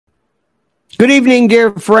Good evening,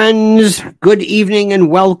 dear friends. Good evening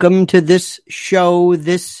and welcome to this show,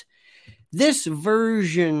 this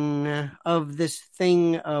version of this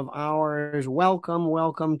thing of ours.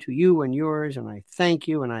 Welcome to you and yours, and I thank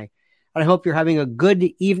you, and I hope you're having a good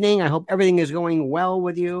evening. I hope everything is going well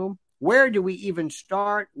with you. Where do we even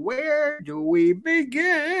start? Where do we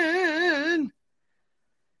begin?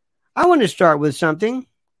 I want to start with something.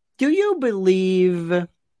 Do you believe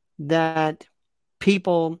that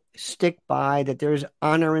people stick by that there's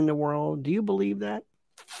honor in the world? Do you believe that?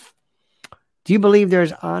 Do you believe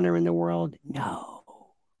there's honor in the world? No.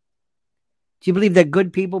 Do you believe that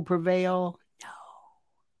good people prevail? No.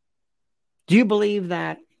 Do you believe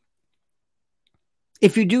that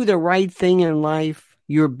if you do the right thing in life,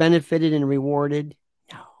 you're benefited and rewarded?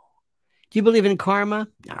 No. Do you believe in karma?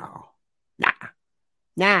 No.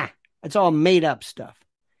 Nah. It's all made up stuff.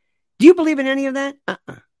 Do you believe in any of that?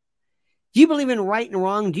 Do you believe in right and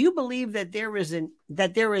wrong? Do you believe that there is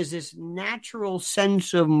this natural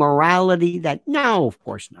sense of morality that, no, of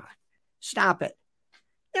course not. Stop it.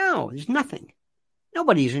 No, there's nothing.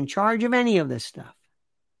 Nobody's in charge of any of this stuff.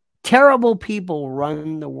 Terrible people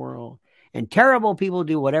run the world, and terrible people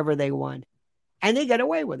do whatever they want, and they get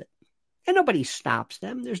away with it. And nobody stops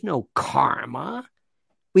them. There's no karma.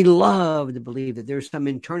 We love to believe that there's some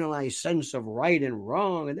internalized sense of right and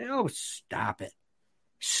wrong. And stop it.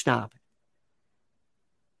 Stop it.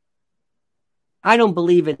 I don't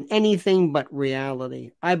believe in anything but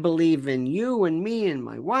reality. I believe in you and me and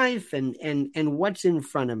my wife and what's in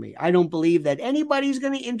front of me. I don't believe that anybody's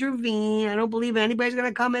going to intervene. I don't believe anybody's going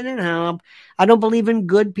to come in and help. I don't believe in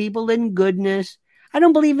good people and goodness. I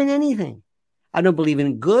don't believe in anything. I don't believe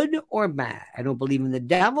in good or bad. I don't believe in the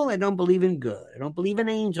devil. I don't believe in good. I don't believe in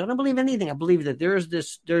angels. I don't believe in anything. I believe that there's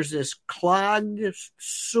this clogged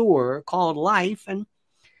sewer called life, and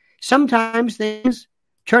sometimes things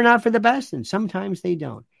turn out for the best, and sometimes they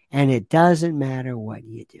don't. And it doesn't matter what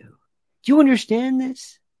you do. Do you understand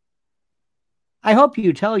this? I hope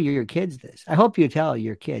you tell your kids this. I hope you tell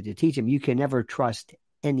your kids to teach them you can never trust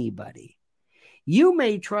anybody. You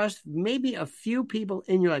may trust maybe a few people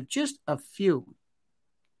in your life, just a few.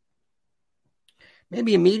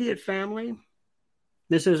 Maybe immediate family,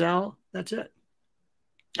 Mrs. L, that's it.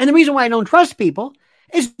 And the reason why I don't trust people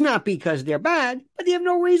is not because they're bad, but they have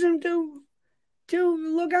no reason to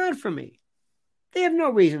look out for me. They have no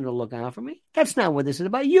reason to look out for me. That's not what this is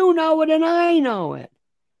about. You know it and I know it.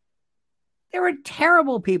 There are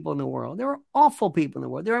terrible people in the world. There are awful people in the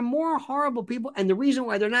world. There are more horrible people. And the reason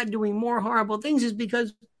why they're not doing more horrible things is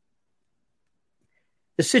because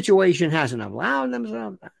the situation hasn't allowed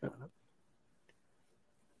themselves.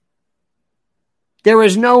 There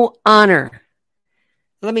is no honor.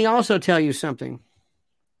 Let me also tell you something.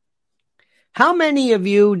 How many of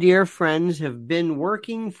you, dear friends, have been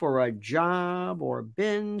working for a job or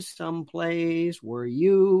been someplace where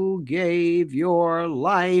you gave your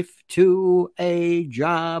life to a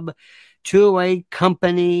job, to a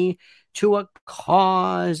company, to a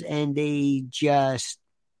cause, and they just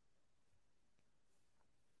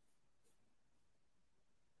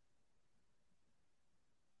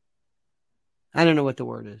I don't know what the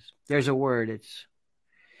word is. There's a word.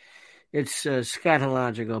 It's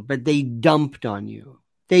scatological, but they dumped on you.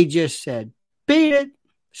 They just said, beat it.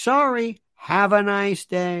 Sorry. Have a nice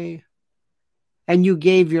day. And you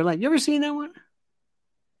gave your life. You ever seen that one?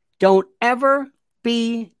 Don't ever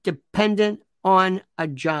be dependent on a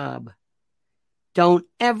job. Don't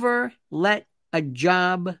ever let a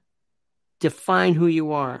job define who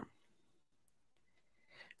you are.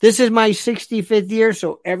 This is my 65th year,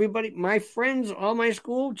 so everybody, my friends, all my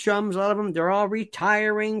school chums, a lot of them, they're all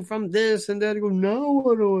retiring from this and that. I go, now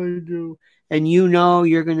what do I do? And you know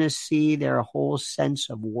you're going to see their whole sense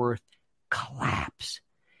of worth collapse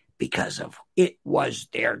because of it was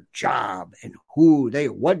their job and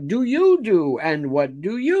what do you do and what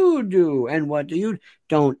do you do and what do you.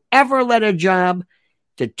 Don't ever let a job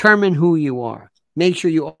determine who you are. Make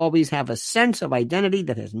sure you always have a sense of identity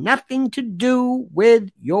that has nothing to do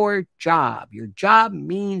with your job. Your job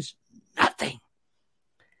means nothing.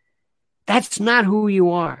 That's not who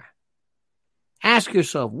you are. Ask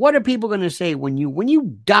yourself, what are people going to say when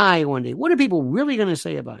you die one day? What are people really going to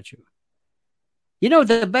say about you? You know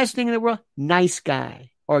the best thing in the world? Nice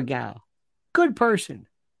guy or gal. Good person.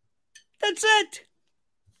 That's it.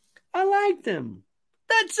 I like them.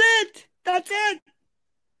 That's it. That's it.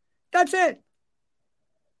 That's it.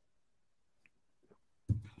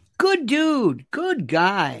 Good dude, good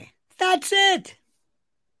guy. That's it.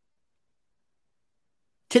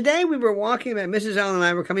 Today we were walking back. Mrs. Allen and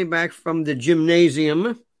I were coming back from the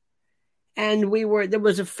gymnasium, and there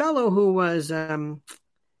was a fellow who was,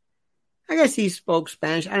 I I guess he spoke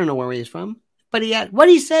Spanish. I don't know where he's from. But what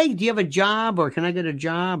did he say? Do you have a job, or can I get a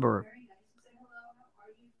job? Or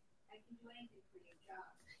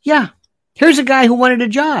yeah, here's a guy who wanted a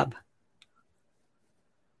job.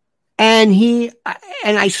 And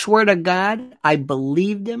I swear to God, I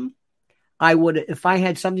believed him. I would, if I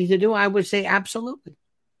had something to do, I would say absolutely.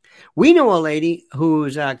 We know a lady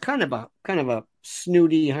who's kind of a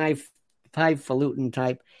snooty, highfalutin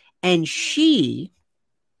type, and she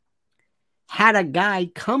had a guy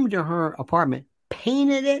come to her apartment,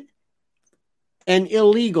 painted it, and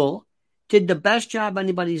illegal, did the best job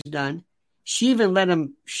anybody's done. She even let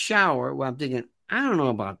him shower. Well, I'm thinking, I don't know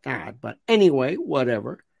about that, but anyway,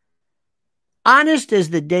 whatever. Honest as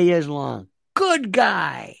the day is long. Good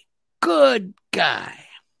guy. Good guy.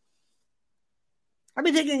 I've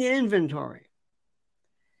been taking an inventory.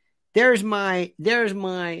 There's my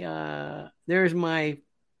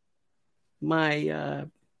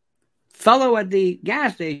fellow at the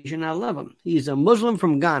gas station. I love him. He's a Muslim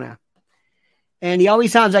from Ghana. And he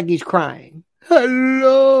always sounds like he's crying.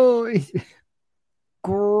 Hello.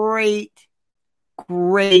 Great.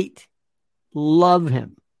 Love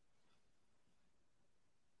him.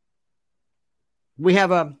 We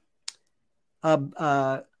have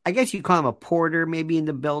I guess you call him a porter, maybe in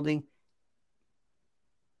the building.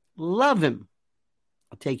 Love him.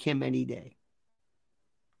 I'll take him any day.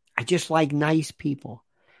 I just like nice people.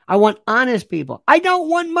 I want honest people. I don't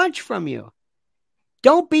want much from you.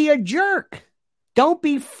 Don't be a jerk. Don't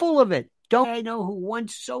be full of it. I know who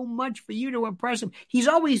wants so much for you to impress him. He's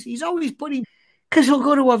always putting, because he'll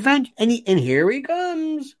go to an event and here he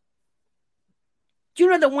comes. Do you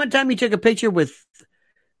know that one time he took a picture with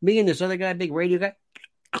me and this other guy, big radio guy?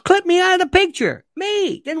 Clipped me out of the picture.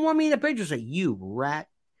 Me. Didn't want me in the picture. Say, you rat.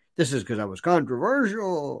 This is because I was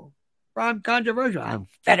controversial. I'm controversial. I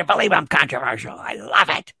better believe I'm controversial. I love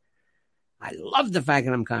it. I love the fact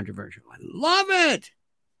that I'm controversial. I love it.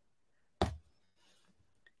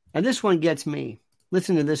 And this one gets me.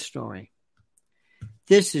 Listen to this story.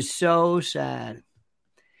 This is so sad.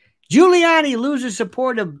 Giuliani loses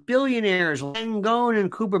support of billionaires Langone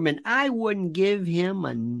and Cooperman. I wouldn't give him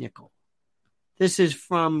a nickel. This is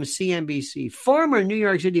from CNBC. Former New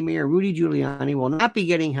York City Mayor Rudy Giuliani will not be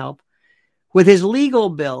getting help with his legal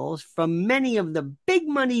bills from many of the big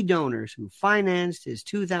money donors who financed his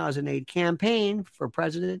 2008 campaign for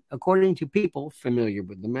president, according to people familiar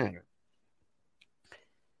with the matter.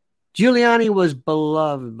 Giuliani was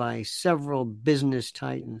beloved by several business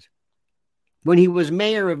titans when he was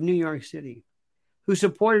mayor of New York City, who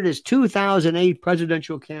supported his 2008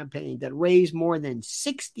 presidential campaign that raised more than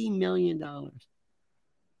 $60 million.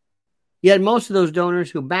 Yet most of those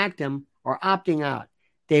donors who backed him are opting out.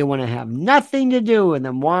 They want to have nothing to do with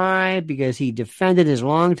him. Why? Because he defended his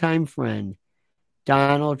longtime friend,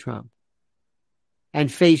 Donald Trump, and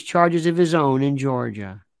faced charges of his own in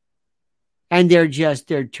Georgia. And they're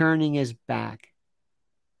turning his back.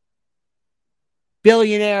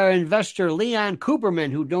 Billionaire investor Leon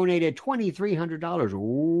Cooperman, who donated $2,300.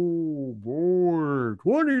 Oh, boy,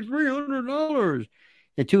 $2,300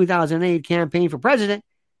 the 2008 campaign for president,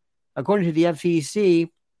 according to the FCC,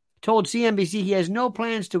 told CNBC he has no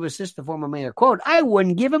plans to assist the former mayor. Quote, I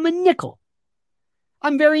wouldn't give him a nickel.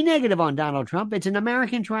 I'm very negative on Donald Trump. It's an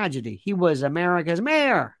American tragedy. He was America's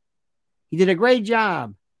mayor. He did a great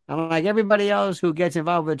job. Unlike everybody else who gets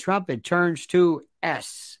involved with Trump, it turns to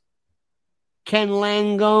S. Ken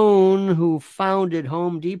Langone, who founded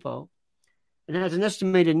Home Depot and has an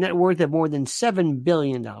estimated net worth of more than $7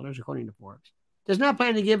 billion, according to Forbes, does not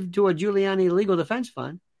plan to give to a Giuliani legal defense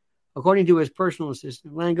fund. According to his personal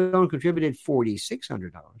assistant, Langone contributed $4,600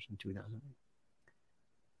 in 2008.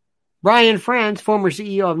 Brian France, former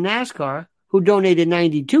CEO of NASCAR, who donated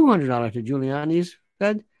 $9,200 to Giuliani's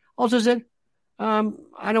Fed, also said, I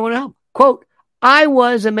don't want to help. Quote, I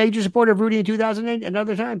was a major supporter of Rudy in 2008 and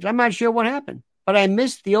other times. I'm not sure what happened, but I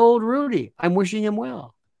missed the old Rudy. I'm wishing him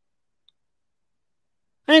well.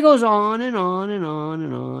 And it goes on and on and on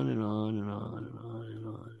and on and on and on and on and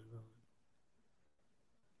on.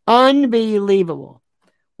 Unbelievable.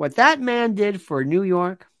 What that man did for New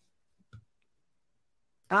York,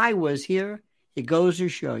 I was here. It goes to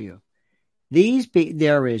show you.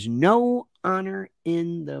 There is no honor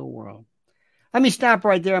in the world. Let me stop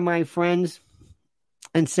right there, my friends,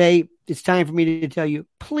 and say it's time for me to tell you,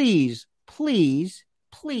 please, please,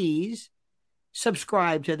 please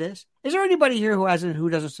subscribe to this. Is there anybody here who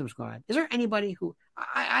doesn't subscribe? Is there anybody who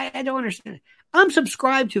I don't understand it? I'm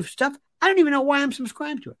subscribed to stuff. I don't even know why I'm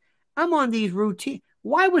subscribed to it. I'm on these routine.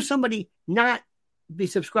 Why would somebody not be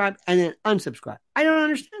subscribed and then unsubscribe? I don't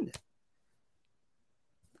understand it.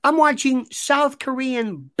 I'm watching South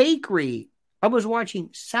Korean bakery. I was watching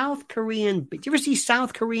South Korean. Do you ever see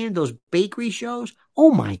South Korean, those bakery shows?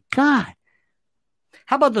 Oh my God.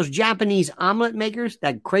 How about those Japanese omelet makers?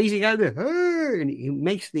 That crazy guy there, hey, and he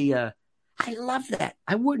makes the, I love that.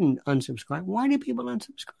 I wouldn't unsubscribe. Why do people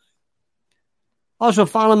unsubscribe? Also,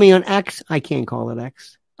 follow me on X. I can't call it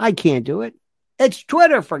X. I can't do it. It's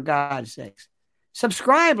Twitter, for God's sakes.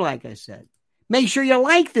 Subscribe, like I said. Make sure you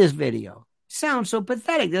like this video. Sounds so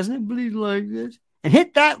pathetic, doesn't it? Please like this. And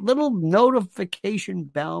hit that little notification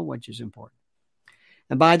bell, which is important.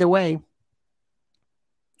 And by the way,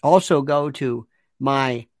 also go to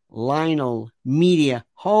my Lionel Media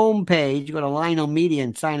homepage. Go to Lionel Media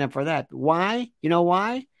and sign up for that. Why? You know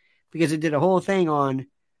why? Because it did a whole thing on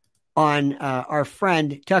our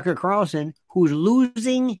friend Tucker Carlson, who's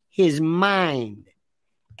losing his mind.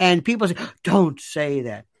 And people say, don't say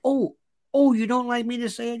that. Oh, you don't like me to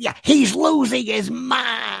say it? Yeah, he's losing his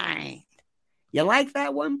mind. You like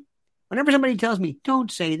that one? Whenever somebody tells me, don't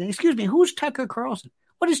say that, excuse me, who's Tucker Carlson?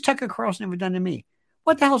 What has Tucker Carlson ever done to me?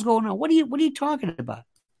 What the hell's going on? What are you talking about?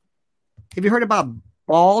 Have you heard about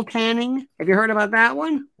ball tanning? Have you heard about that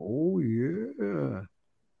one? Oh, yeah.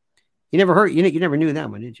 You never heard, you never knew that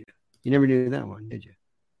one, did you? You never knew that one, did you?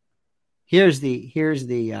 Here's the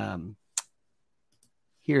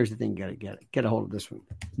thing. Get a hold of this one.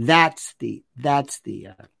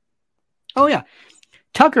 Oh yeah.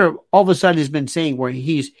 Tucker all of a sudden has been saying where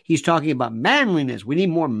he's talking about manliness. We need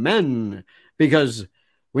more men because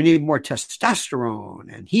we need more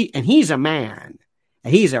testosterone. And he's a man.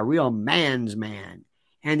 And he's a real man's man.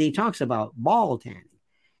 And he talks about ball tanning.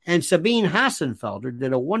 And Sabine Hassenfelder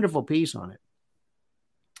did a wonderful piece on it.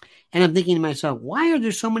 And I'm thinking to myself, why are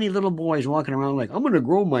there so many little boys walking around like, I'm going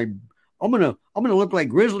to look like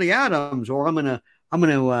Grizzly Adams, or I'm going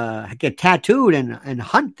to get tattooed and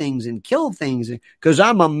hunt things and kill things because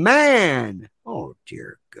I'm a man. Oh,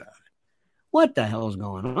 dear God. What the hell is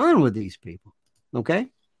going on with these people? Okay.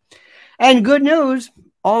 And good news,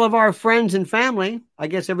 all of our friends and family, I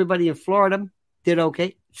guess everybody in Florida did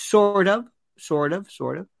okay. Sort of.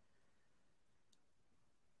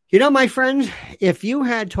 You know, my friends, if you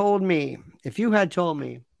had told me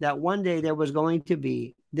that one day there was going to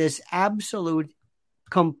be this absolute,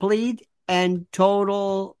 complete and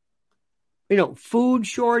total, food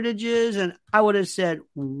shortages, and I would have said,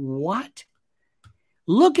 what?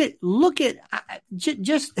 Look at,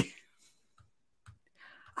 just,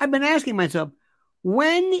 I've been asking myself,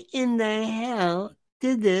 when in the hell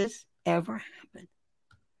did this ever happen?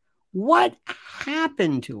 What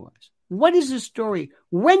happened to us? What is the story?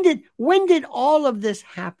 When did all of this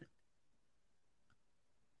happen?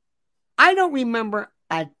 I don't remember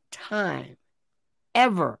a time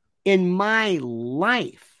ever in my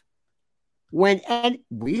life when, and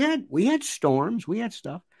we had storms, we had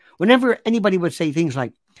stuff. Whenever anybody would say things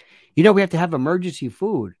like, we have to have emergency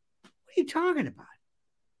food. What are you talking about?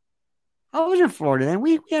 I was in Florida then.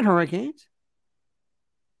 We had hurricanes.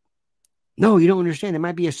 No, you don't understand. There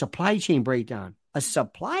might be a supply chain breakdown. A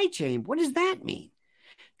supply chain? What does that mean?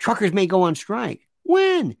 Truckers may go on strike.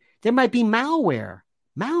 When? There might be malware.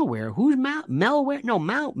 Malware? Who's malware? No,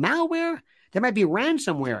 malware? There might be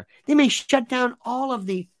ransomware. They may shut down all of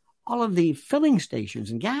the filling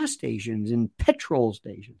stations and gas stations and petrol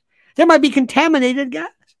stations. There might be contaminated gas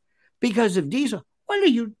because of diesel. What are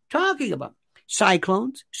you talking about?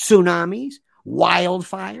 Cyclones, tsunamis,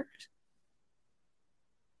 wildfires.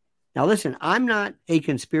 Now, listen, I'm not a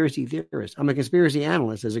conspiracy theorist. I'm a conspiracy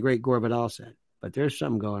analyst, as the great Gorbachev said. But there's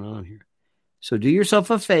something going on here. So do yourself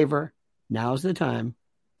a favor. Now's the time.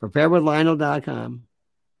 Preparewithlionel.com.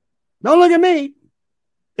 Don't look at me.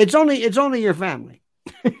 It's only your family.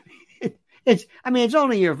 It's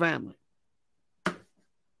only your family.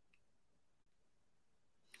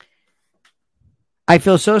 I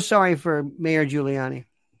feel so sorry for Mayor Giuliani.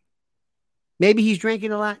 Maybe he's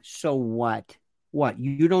drinking a lot. So what? What?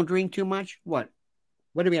 You don't drink too much? What?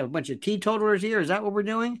 What do we have? A bunch of teetotalers here? Is that what we're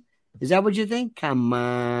doing? Is that what you think? Come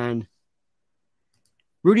on.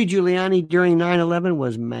 Rudy Giuliani during 9/11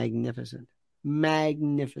 was magnificent.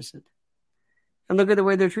 Magnificent. And look at the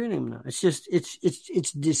way they're treating him now. It's just,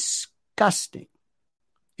 it's disgusting.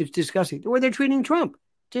 It's disgusting. The way they're treating Trump.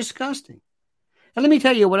 Disgusting. And let me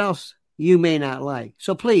tell you what else you may not like.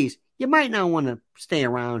 So please, you might not want to stay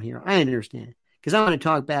around here. I understand. Because I want to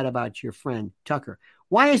talk bad about your friend, Tucker.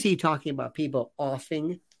 Why is he talking about people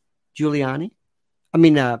offing President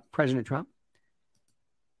Trump?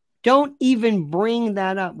 Don't even bring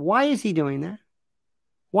that up. Why is he doing that?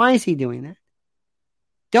 Why is he doing that?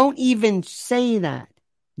 Don't even say that.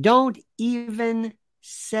 Don't even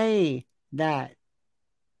say that.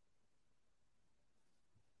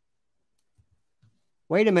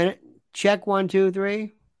 Wait a minute. Check 1, 2,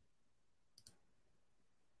 3.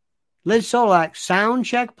 Liz Solak, sound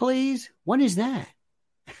check, please. What is that?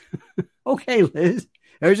 Okay, Liz.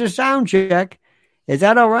 There's a sound check. Is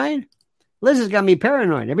that all right? Liz has got me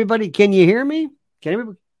paranoid. Everybody, can you hear me?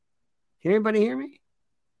 Can everybody hear me?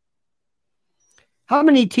 How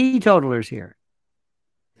many teetotalers here?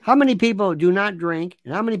 How many people do not drink?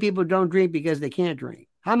 And how many people don't drink because they can't drink?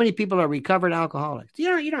 How many people are recovered alcoholics? You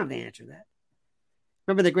don't have to answer that.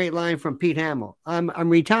 Remember the great line from Pete Hamill. I'm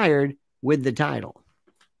retired with the title.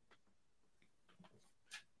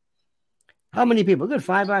 How many people? Good,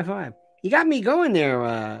 5 by 5. You got me going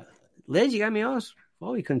there, Liz. You got me all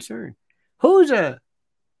fully concerned.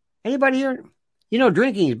 Anybody here? You know,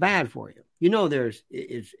 drinking is bad for you. You know,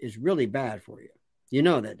 it's really bad for you. You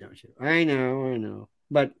know that, don't you? I know.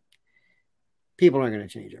 But people aren't going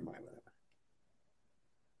to change their mind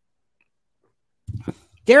with it.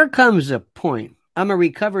 There comes a point. I'm a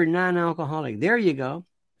recovered non-alcoholic. There you go.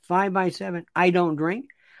 5 by 7. I don't drink.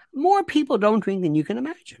 More people don't drink than you can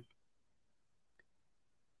imagine.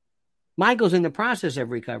 Michael's in the process of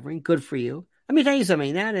recovering. Good for you. Let me tell you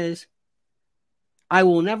something. That is, I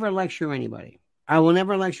will never lecture anybody. I will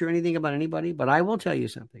never lecture anything about anybody, but I will tell you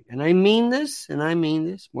something. And I mean this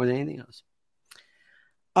more than anything else.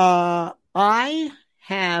 I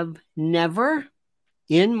have never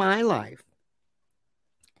in my life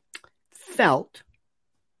felt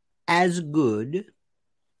as good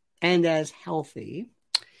and as healthy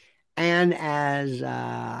and as,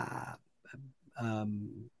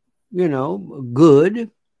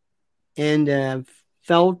 good and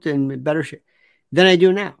felt in better shape than I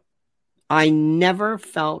do now. I never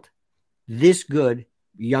felt this good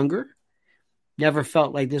younger. Never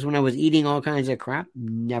felt like this when I was eating all kinds of crap.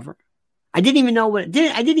 Never. I didn't even know I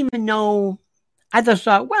didn't even know. I just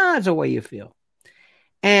thought, well, that's the way you feel.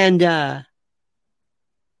 And I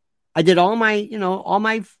did all my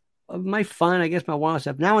fun, I guess, my wild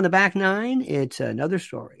stuff. Now in the back nine, it's another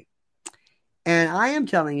story. And I am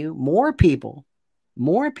telling you, more people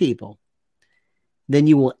than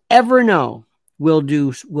you will ever know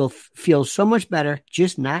will feel so much better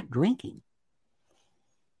just not drinking.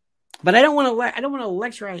 But I don't want to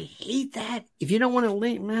lecture. I hate that. If you don't want to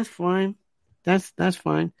link, that's fine. That's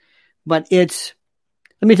fine. But let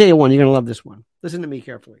me tell you one. You're going to love this one. Listen to me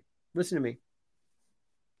carefully. Listen to me.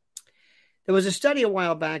 There was a study a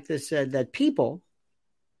while back that said that people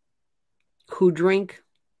who drink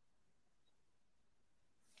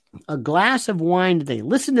a glass of wine a day,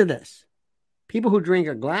 listen to this. People who drink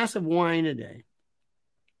a glass of wine a day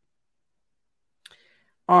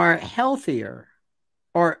are healthier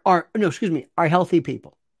are healthy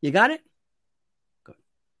people. You got it? Good.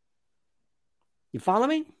 You follow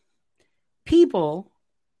me? People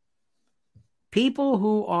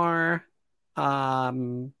who are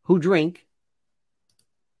who drink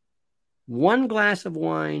one glass of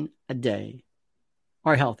wine a day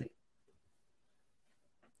are healthy.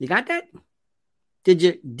 You got that? Did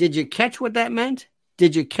you catch what that meant?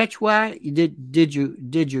 Did you catch why? Did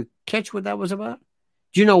you catch what that was about?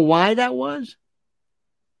 Do you know why that was?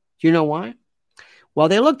 Do you know why? Well,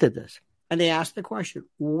 they looked at this and they asked the question,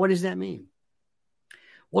 what does that mean?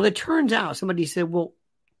 Well, it turns out somebody said, well,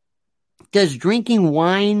 does drinking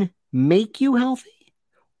wine make you healthy?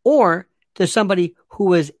 Or does somebody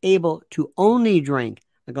who is able to only drink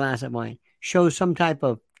a glass of wine show some type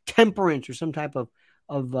of temperance or some type of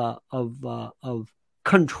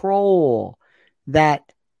control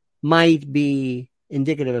that might be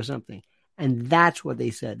indicative of something? And that's what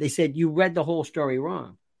they said. They said, you read the whole story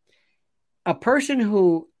wrong. A person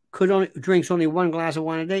who drinks only one glass of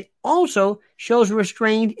wine a day also shows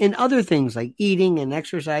restraint in other things like eating and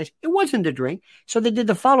exercise. It wasn't a drink. So they did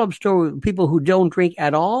the follow-up story with people who don't drink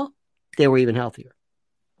at all. They were even healthier.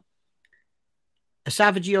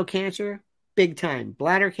 Esophageal cancer, big time.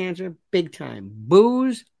 Bladder cancer, big time.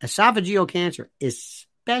 Booze, esophageal cancer,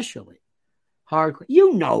 especially hardcore.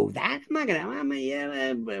 You know that. I'm not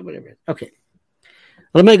gonna. Whatever. Okay.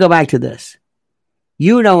 Let me go back to this.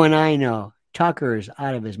 You know, and I know Tucker's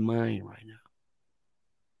out of his mind right now.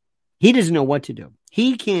 He doesn't know what to do.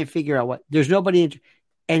 He can't figure out what. There's nobody.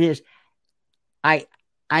 I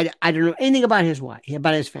don't know anything about his wife,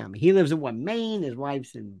 about his family. He lives in Maine. His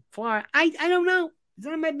wife's in Florida. I don't know. It's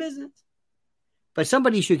not my business. But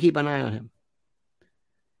somebody should keep an eye on him.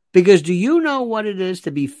 Because do you know what it is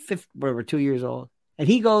to be 2 years old? And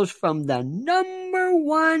he goes from the number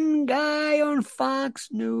one guy on Fox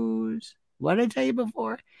News. What did I tell you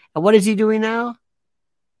before? And what is he doing now?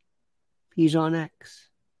 He's on X.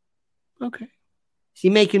 Okay. Is he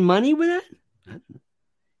making money with that? I don't know.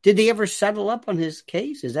 Did they ever settle up on his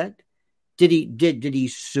case? Did Did he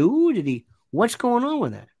sue? What's going on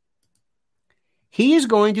with that? He is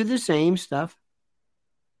going through the same stuff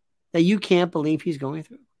that you can't believe he's going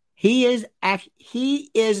through. He is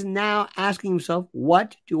now asking himself,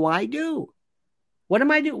 what do I do? What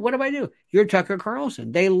am I do? What do I do? You're Tucker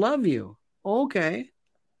Carlson. They love you. Okay.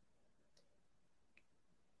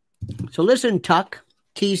 So listen, Tuck,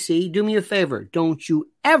 TC, do me a favor. Don't you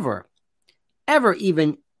ever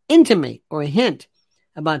even intimate or hint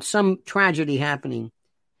about some tragedy happening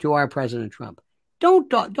to our President Trump.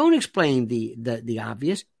 Don't explain the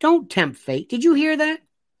obvious. Don't tempt fate. Did you hear that?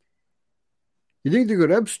 You think they're going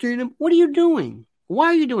to Epstein him? What are you doing? Why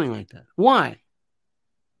are you doing like that? Why?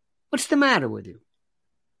 What's the matter with you?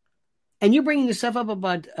 And you're bringing this stuff up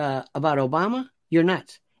about Obama? You're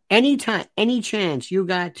nuts. Any chance you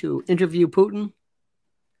got to interview Putin?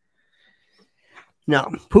 No,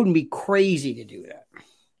 Putin be crazy to do that.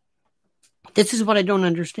 This is what I don't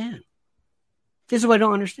understand. This is what I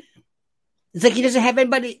don't understand. It's like he doesn't have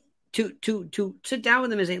anybody to sit down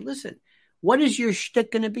with him and say, listen, what is your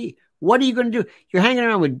shtick going to be? What are you going to do? You're hanging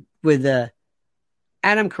around with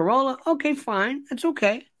Adam Carolla? Okay, fine. That's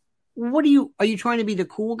okay. Are you trying to be the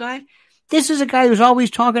cool guy? This is a guy who's always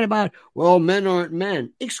talking about, well, men aren't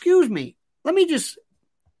men. Excuse me. Let me just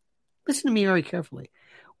listen to me very carefully.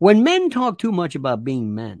 When men talk too much about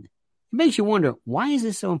being men, it makes you wonder, why is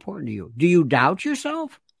this so important to you? Do you doubt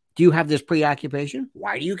yourself? Do you have this preoccupation?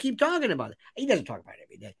 Why do you keep talking about it? He doesn't talk about it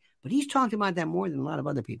every day, but he's talked about that more than a lot of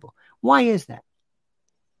other people. Why is that?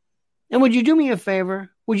 And would you do me a favor?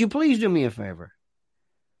 Would you please do me a favor?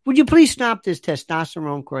 Would you please stop this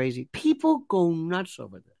testosterone crazy? People go nuts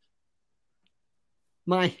over this.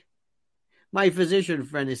 My physician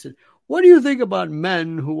friend, he said, what do you think about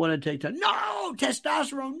men who want to take time? No,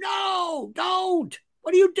 testosterone. No, don't.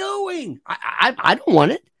 What are you doing? I don't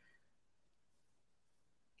want it.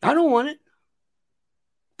 I don't want it.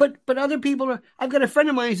 But other people are. I've got a friend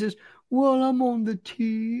of mine who says, well, I'm on the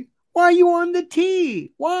T. Why are you on the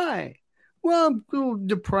T? Why? Well, I'm a little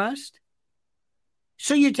depressed.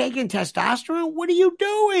 So you're taking testosterone? What are you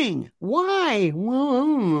doing? Why? Well, I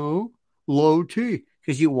don't know. Low T.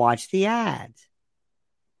 Because you watch the ads.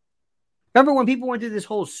 Remember when people went through this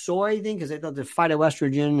whole soy thing because they thought the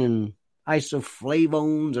phytoestrogen and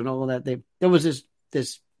isoflavones and all of that? There was this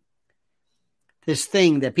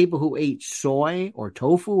thing that people who ate soy or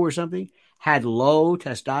tofu or something had low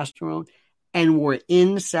testosterone and were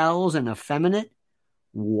incels and effeminate.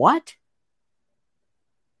 What?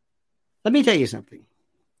 Let me tell you something.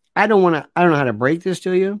 I don't know how to break this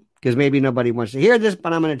to you because maybe nobody wants to hear this,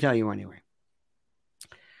 but I'm going to tell you anyway.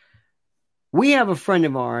 We have a friend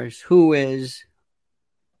of ours who is,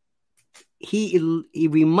 he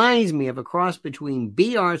reminds me of a cross between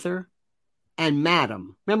B. Arthur and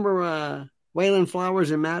Madam. Remember Waylon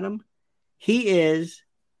Flowers and Madam? He is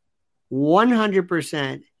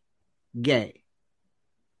 100% gay.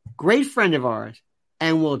 Great friend of ours,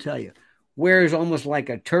 and we'll tell you, wears almost like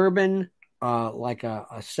a turban, like a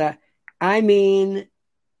set. I mean,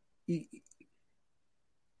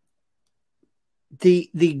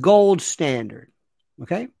 the gold standard,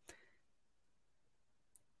 okay?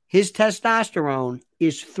 His testosterone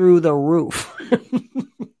is through the roof.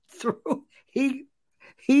 He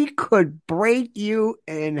could break you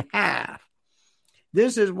in half.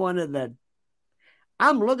 This is one of the,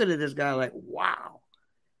 I'm looking at this guy like, wow.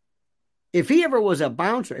 If he ever was a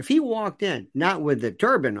bouncer, if he walked in, not with the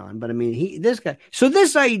turban on, but I mean, this guy. So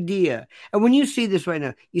this idea, and when you see this right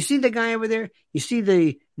now, you see the guy over there, you see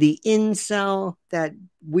the incel, that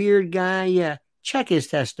weird guy, yeah, check his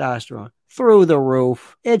testosterone through the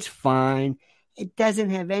roof. It's fine. It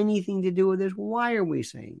doesn't have anything to do with this. Why are we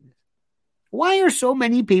saying this? Why are so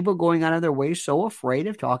many people going out of their way so afraid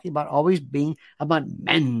of talking about always being about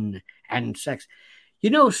men and sex?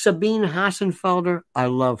 You know, Sabine Hassenfelder, I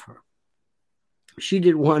love her. She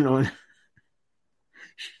did one on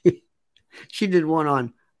she did one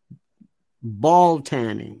on ball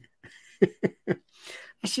tanning.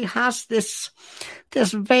 She has this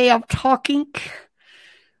way of talking.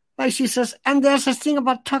 Like she says, and there's this thing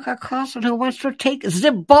about Tucker Carlson who wants to take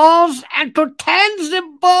the balls and to tan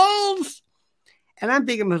the balls. And I'm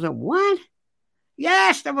thinking to myself, what?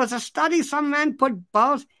 Yes, there was a study. Some men put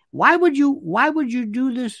balls. Why would you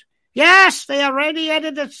do this? Yes, they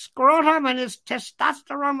irradiated the scrotum and his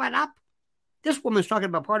testosterone went up. This woman's talking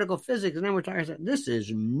about particle physics, and then we're talking about this is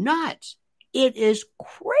nuts. It is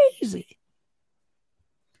crazy.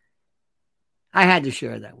 I had to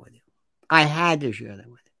share that with you. I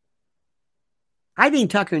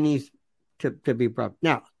think Tucker needs to be proper.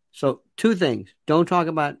 Now, so two things. Don't talk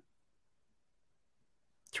about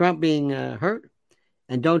Trump being hurt,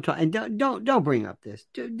 And don't talk, and don't bring up this.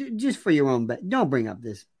 Just for your own bet. Don't bring up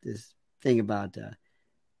this thing about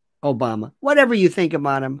Obama. Whatever you think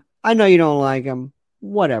about him, I know you don't like him.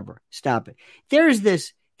 Whatever. Stop it. There is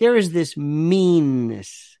this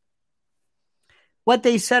meanness. What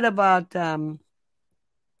they said about I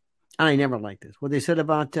never liked this. What they said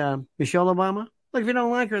about Michelle Obama. Look, if you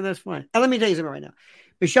don't like her, that's fine. Now, let me tell you something right now.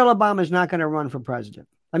 Michelle Obama is not going to run for president.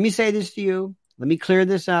 Let me say this to you. Let me clear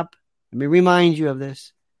this up. Let me remind you of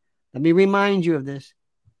this.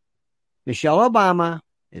 Michelle Obama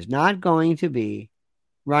is not going to be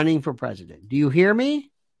running for president. Do you hear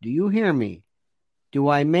me? Do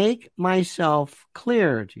I make myself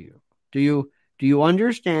clear to you? Do you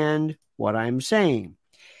understand what I'm saying?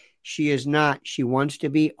 She is not. She wants to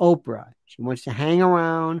be Oprah. She wants to hang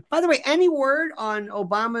around. By the way, any word on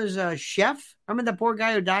Obama's chef? Remember the poor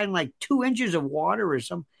guy who died in like 2 inches of water or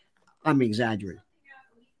something? I'm exaggerating.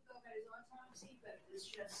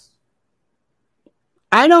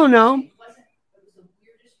 I don't know.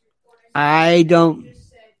 I don't.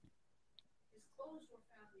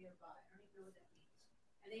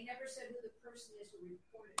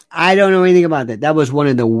 I don't know anything about that. That was one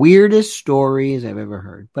of the weirdest stories I've ever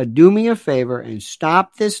heard. But do me a favor and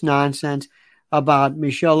stop this nonsense about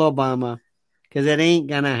Michelle Obama, because it ain't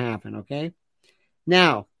going to happen, okay?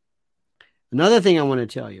 Now, another thing I want to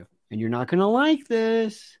tell you, and you're not going to like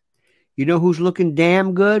this. You know who's looking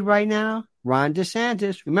damn good right now? Ron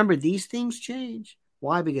DeSantis. Remember, these things change.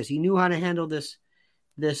 Why? Because he knew how to handle this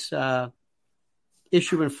issue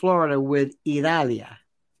in Florida with Italia.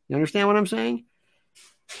 You understand what I'm saying?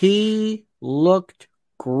 He looked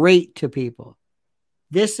great to people.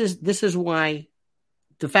 This is why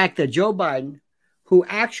the fact that Joe Biden, who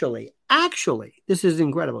actually, this is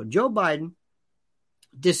incredible. Joe Biden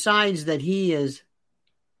decides that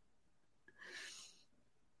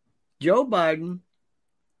Joe Biden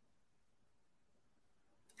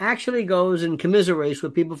actually goes and commiserates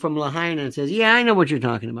with people from Lahaina and says, yeah, I know what you're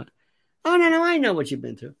talking about. Oh, no, I know what you've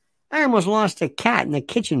been through. I almost lost a cat in a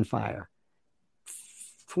kitchen fire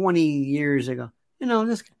 20 years ago. You know,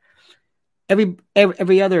 this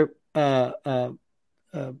every other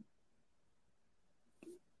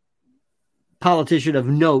politician of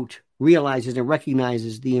note realizes and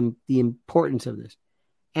recognizes the importance of this.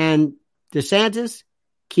 And DeSantis,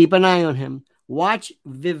 keep an eye on him. Watch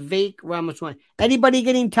Vivek Ramaswamy. Anybody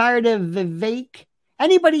getting tired of Vivek?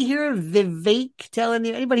 Anybody hear Vivek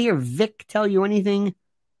anybody hear Vic tell you anything?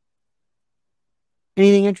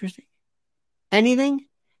 Anything interesting? Anything?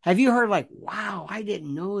 Have you heard like, wow, I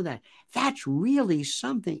didn't know that. That's really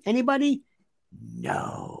something. Anybody?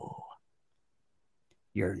 No.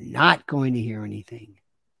 You're not going to hear anything.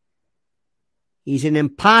 He's an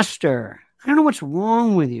imposter. I don't know what's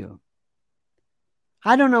wrong with you.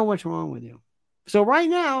 So right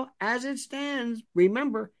now, as it stands,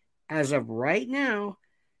 remember, as of right now,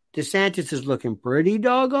 DeSantis is looking pretty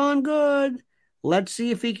doggone good. Let's see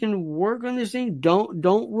if he can work on this thing. Don't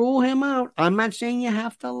rule him out. I'm not saying you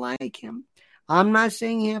have to like him. I'm not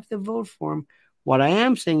saying you have to vote for him. What I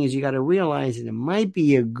am saying is you got to realize that it might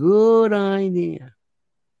be a good idea.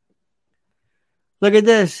 Look at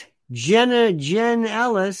this. Jenna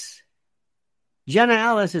Ellis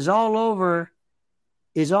is all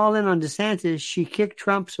in on DeSantis. She kicked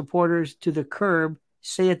Trump supporters to the curb,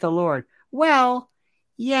 saith the Lord. Well,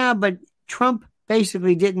 yeah, but Trump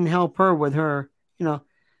basically didn't help her with her, you know.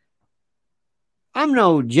 I'm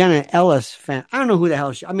no Jenna Ellis fan. I don't know who the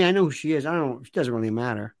hell I know who she is. I don't know. It doesn't really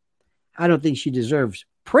matter. I don't think she deserves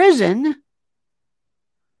prison.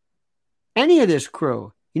 Any of this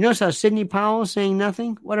crew. You notice how Sidney Powell is saying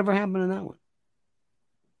nothing? Whatever happened to that one?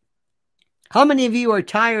 How many of you are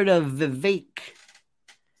tired of Vivek?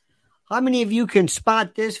 How many of you can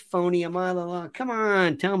spot this phony a mile long? Come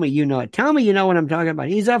on, tell me you know it. Tell me you know what I'm talking about.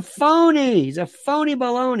 He's a phony. He's a phony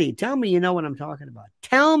baloney. Tell me you know what I'm talking about.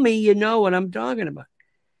 Tell me you know what I'm talking about.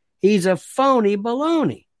 He's a phony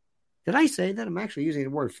baloney. Did I say that? I'm actually using the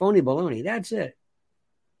word phony baloney. That's it.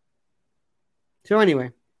 So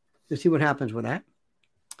anyway, let's see what happens with that.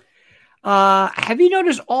 Have you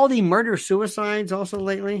noticed all the murder-suicides also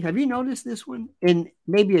lately? Have you noticed this one? And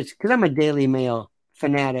maybe it's because I'm a Daily Mail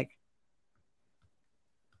fanatic.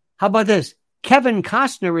 How about this? Kevin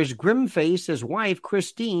Costner is grim-faced as wife,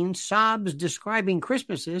 Christine, sobs describing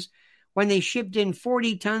Christmases when they shipped in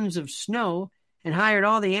 40 tons of snow and hired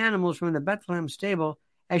all the animals from the Bethlehem stable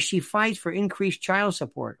as she fights for increased child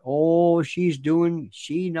support. Oh, she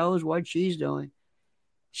knows what she's doing.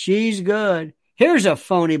 She's good. Here's a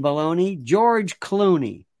phony baloney. George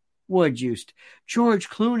Clooney. George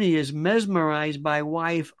Clooney is mesmerized by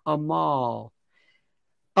wife Amal.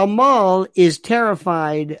 Amal is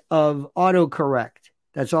terrified of autocorrect.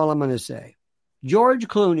 That's all I'm going to say. George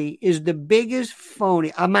Clooney is the biggest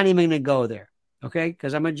phony. I'm not even going to go there, okay?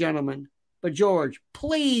 Because I'm a gentleman. But George,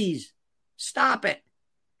 please stop it.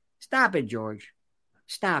 Stop it, George.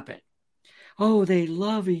 Stop it. Oh, they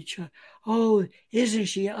love each other. Oh, isn't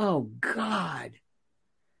she? Oh, God.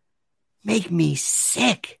 Make me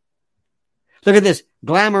sick. Look at this.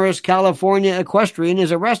 Glamorous California equestrian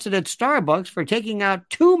is arrested at Starbucks for taking out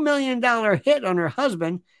 $2 million hit on her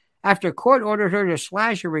husband after court ordered her to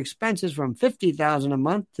slash her expenses from $50,000 a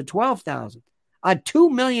month to $12,000. A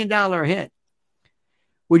 $2 million hit.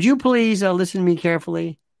 Would you please listen to me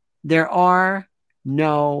carefully? There are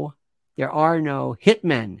no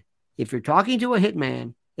hitmen. If you're talking to a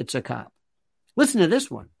hitman, it's a cop. Listen to this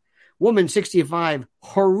one. Woman 65,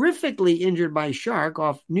 horrifically injured by shark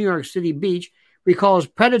off New York City beach, recalls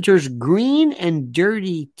predator's green and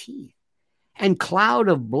dirty teeth and cloud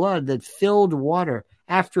of blood that filled water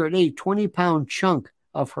after it ate 20-pound chunk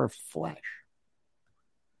of her flesh.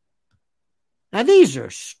 Now, these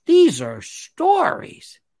are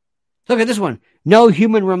stories. Look at this one. No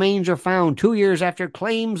human remains are found 2 years after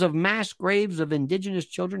claims of mass graves of Indigenous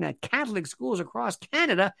children at Catholic schools across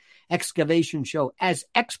Canada. Excavations show, as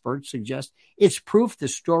experts suggest, it's proof the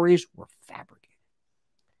stories were fabricated.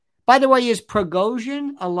 By the way, is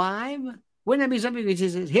Prigozhin alive? Wouldn't that be something he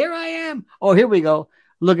says, here I am? Oh, here we go.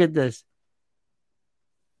 Look at this.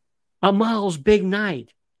 Amal's big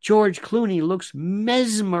night. George Clooney looks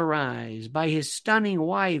mesmerized by his stunning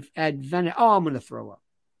wife at Venice. Oh, I'm going to throw up.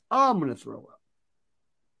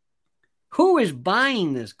 Who is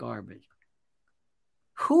buying this garbage?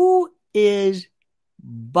 Who is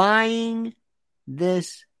buying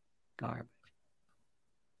this garbage?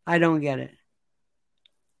 I don't get it.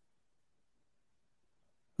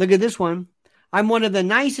 Look at this one. I'm one of the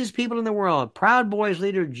nicest people in the world. Proud Boys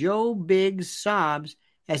leader Joe Biggs sobs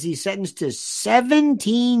as he's sentenced to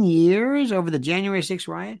 17 years over the January 6th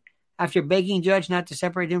riot after begging judge not to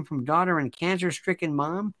separate him from daughter and cancer-stricken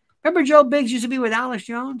mom. Remember Joe Biggs used to be with Alex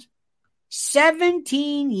Jones?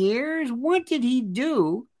 17 years? What did he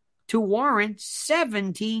do to warrant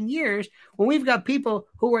 17 years when we've got people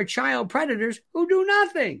who are child predators who do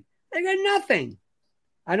nothing? They got nothing.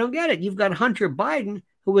 I don't get it. You've got Hunter Biden,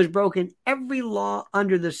 who has broken every law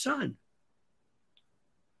under the sun.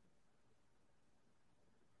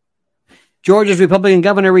 Georgia's Republican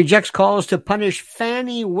governor rejects calls to punish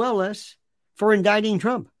Fani Willis for indicting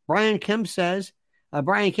Trump. Brian Kemp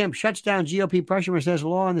shuts down GOP pressure and says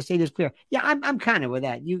law in the state is clear. Yeah, I'm kind of with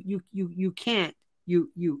that. You can't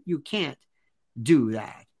do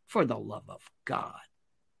that, for the love of God.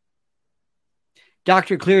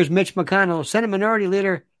 Doctor clears Mitch McConnell, Senate Minority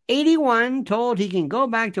Leader 81, told he can go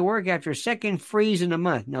back to work after second freeze in a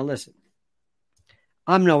month. Now listen,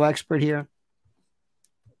 I'm no expert here.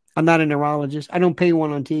 I'm not a neurologist. I don't play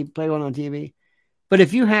one on TV. But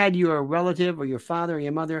if you had your relative or your father or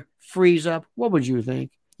your mother freeze up, what would you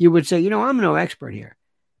think? You would say, I'm no expert here.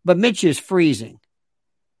 But Mitch is freezing.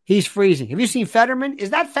 He's freezing. Have you seen Fetterman? Is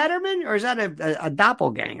that Fetterman or is that a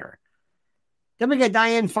doppelganger? Then we got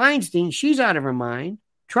Dianne Feinstein. She's out of her mind.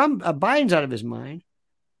 Biden's out of his mind.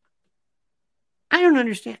 I don't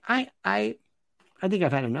understand. I think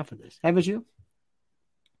I've had enough of this. Haven't you?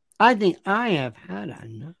 I think I have had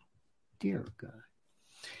enough. Dear God.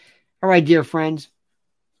 All right, dear friends.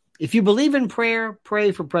 If you believe in prayer,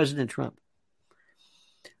 pray for President Trump.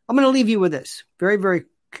 I'm going to leave you with this very, very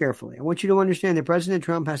carefully. I want you to understand that President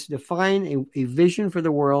Trump has to define a vision for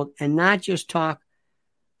the world and not just talk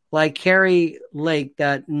like Carrie Lake,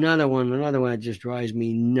 that another one that just drives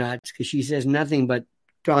me nuts because she says nothing but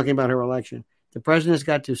talking about her election. The president's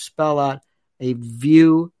got to spell out a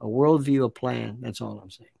view, a worldview, a plan. That's all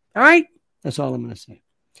I'm saying. All right? That's all I'm going to say.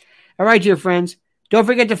 All right, dear friends. Don't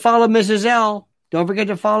forget to follow Mrs. L.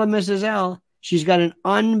 She's got an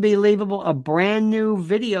a brand new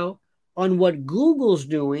video on what Google's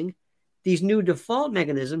doing, these new default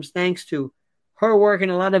mechanisms, thanks to her work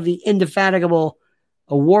and a lot of the indefatigable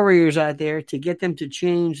warriors out there to get them to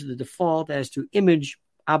change the default as to image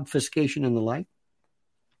obfuscation and the like.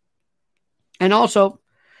 And also,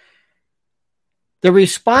 the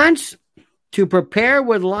response to Prepare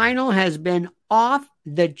with Lionel has been off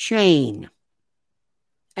the chain.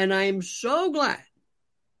 And I am so glad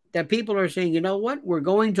that people are saying, you know what? We're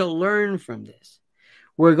going to learn from this.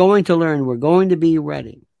 We're going to learn. We're going to be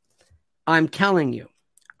ready. I'm telling you,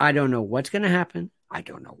 I don't know what's going to happen. I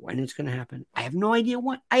don't know when it's going to happen. I have no idea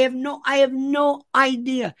what. I have no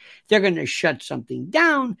idea. They're going to shut something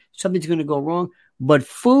down. Something's going to go wrong. But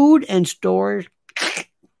food and stores,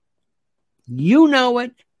 you know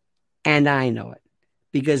it, and I know it.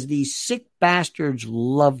 because these sick bastards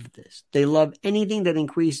love this. They love anything that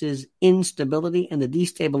increases instability and the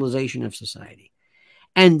destabilization of society.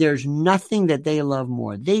 And there's nothing that they love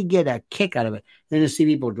more. They get a kick out of it than to see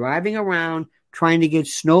people driving around trying to get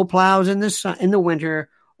snow plows in the winter,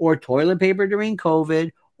 or toilet paper during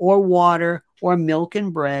COVID, or water, or milk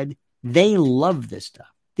and bread. They love this stuff.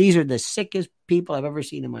 These are the sickest people I've ever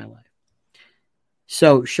seen in my life.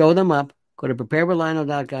 So show them up. Go to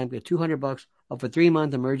preparewithlionel.com, get $200 off a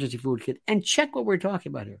 3-month emergency food kit, and check what we're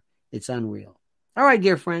talking about here. It's unreal. All right,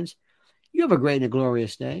 dear friends, you have a great and a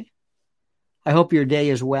glorious day. I hope your day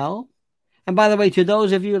is well. And by the way, to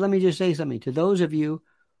those of you, let me just say something. To those of you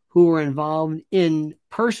who are involved in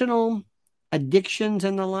personal addictions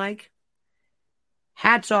and the like,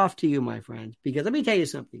 hats off to you, my friends. Because let me tell you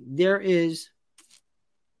something.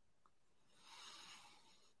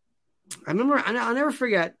 I'll never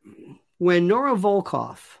forget when Nora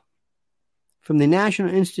Volkoff from the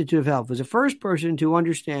National Institute of Health was the first person to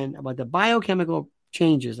understand about the biochemical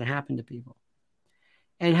changes that happen to people,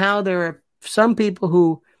 and how there are some people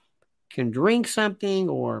who can drink something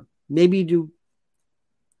or maybe do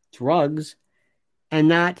drugs and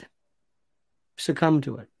not succumb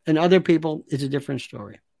to it. And other people, it's a different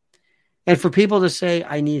story. And for people to say,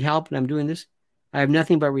 I need help and I'm doing this, I have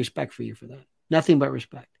nothing but respect for you for that. Nothing but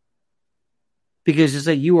respect. Because it's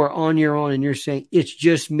like you are on your own and you're saying, it's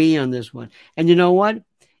just me on this one. And you know what?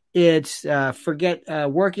 It's forget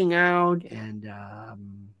working out and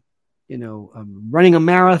running a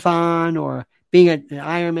marathon or being an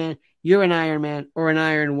Ironman. You're an Ironman or an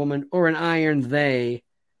Iron Woman or an Iron They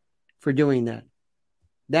for doing that.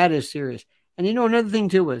 That is serious. And another thing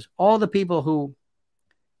too is all the people who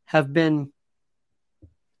have been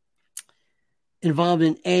involved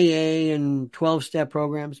in AA and 12-step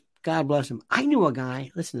programs, God bless them. I knew a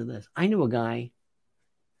guy, listen to this. I knew a guy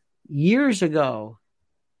years ago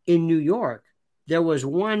in New York. There was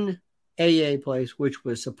one AA place which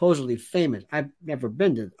was supposedly famous. I've never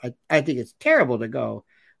been to it. I think it's terrible to go,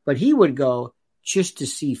 but he would go just to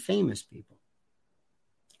see famous people.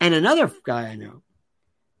 And another guy I know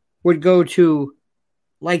would go to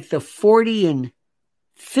like the 40 and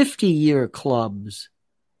 50-year clubs,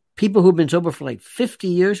 people who've been sober for like 50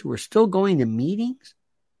 years who are still going to meetings.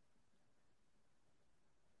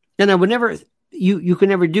 And I would never, you could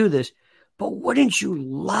never do this, but wouldn't you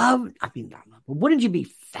wouldn't you be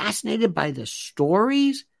fascinated by the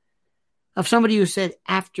stories of somebody who said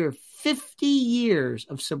after 50 years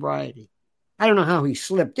of sobriety, I don't know how he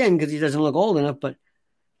slipped in because he doesn't look old enough, but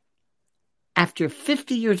after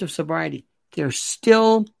 50 years of sobriety, they're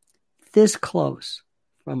still this close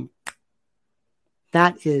from.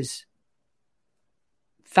 That is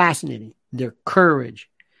fascinating. Their courage.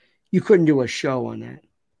 You couldn't do a show on that.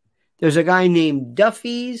 There's a guy named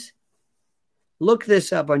Duffy's. Look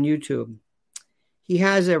this up on YouTube. He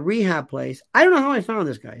has a rehab place. I don't know how I found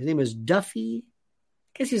this guy. His name is Duffy.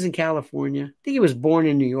 I guess he's in California. I think he was born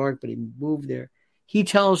in New York, but he moved there. He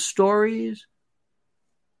tells stories.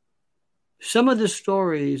 Some of the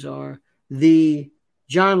stories are the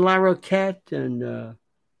John LaRoquette, and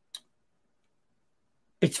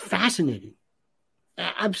it's fascinating.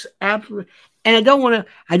 Absolutely. And I don't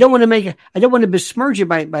want to besmirch it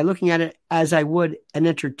by looking at it as I would an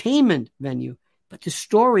entertainment venue, but the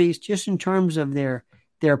stories just in terms of their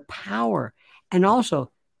power, and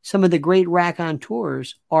also some of the great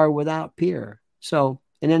raconteurs are without peer. So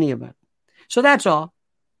in any event, so that's all.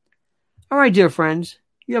 All right, dear friends,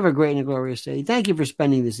 you have a great and glorious day. Thank you for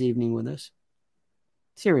spending this evening with us.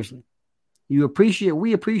 Seriously, we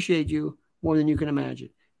appreciate you more than you can imagine.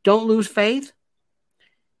 Don't lose faith.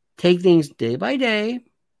 Take things day by day,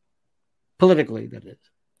 politically, that is.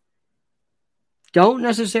 Don't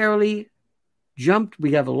necessarily jump.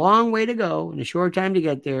 We have a long way to go and a short time to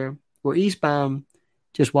get there. We're eastbound.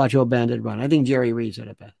 Just watch old bandit run. I think Jerry Reed said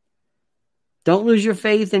it best. Don't lose your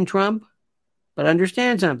faith in Trump, but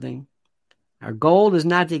understand something. Our goal is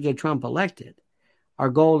not to get Trump elected. Our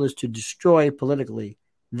goal is to destroy politically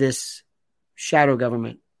this shadow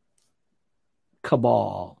government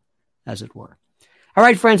cabal, as it were. All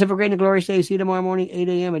right, friends, have a great and glorious day. See you tomorrow morning, 8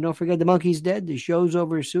 a.m. And don't forget, the monkey's dead. The show's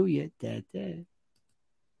over. Sue you.